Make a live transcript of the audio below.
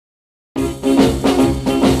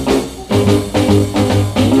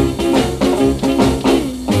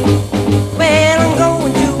Well, I'm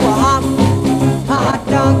going to a hot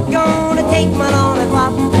dog, gonna take my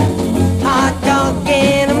lollipop. Hot dog,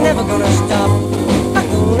 and I'm never gonna stop. I'm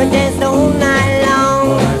gonna dance the whole night long,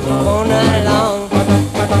 all night long.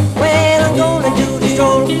 Well, I'm gonna do the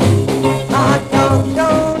stroll. Hot dog,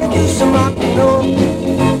 gonna do some rock and roll.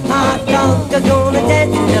 Hot dog, I'm gonna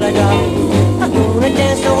dance until I drop. I'm gonna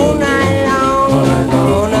dance the whole night long,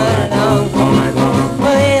 all night long.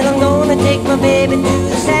 Well, I'm gonna take my baby to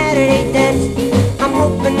the Saturday dance. I'm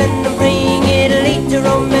hoping and I'm praying it'll lead to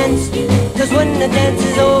romance. 'Cause when the dance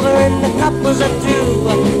is over and the couples are through,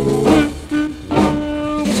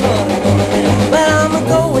 guess what I'm gonna do? Well, I'm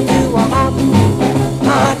going to a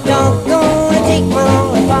hot dog, gonna take my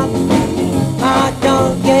lollipop. Hot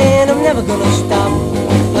dog, and I'm never gonna stop.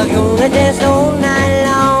 I'm gonna dance the whole night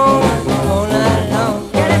long, all night long.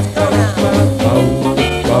 Yeah, let's go now.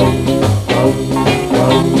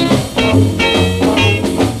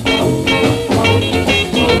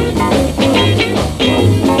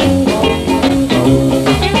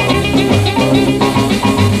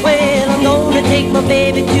 Well, I'm gonna take my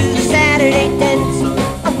baby to the Saturday dance.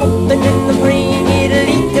 I'm hoping and I'm praying it'll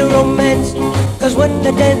lead to romance. 'Cause when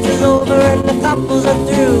the dance is over and the couples are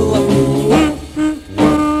through,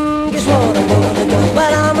 guess what I'm gonna do?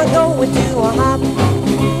 Well, I'm going to a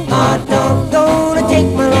hot dog, gonna take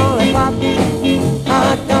my lollipop.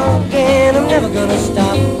 Hot dog, and I'm never gonna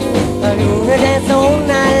stop. I'm gonna dance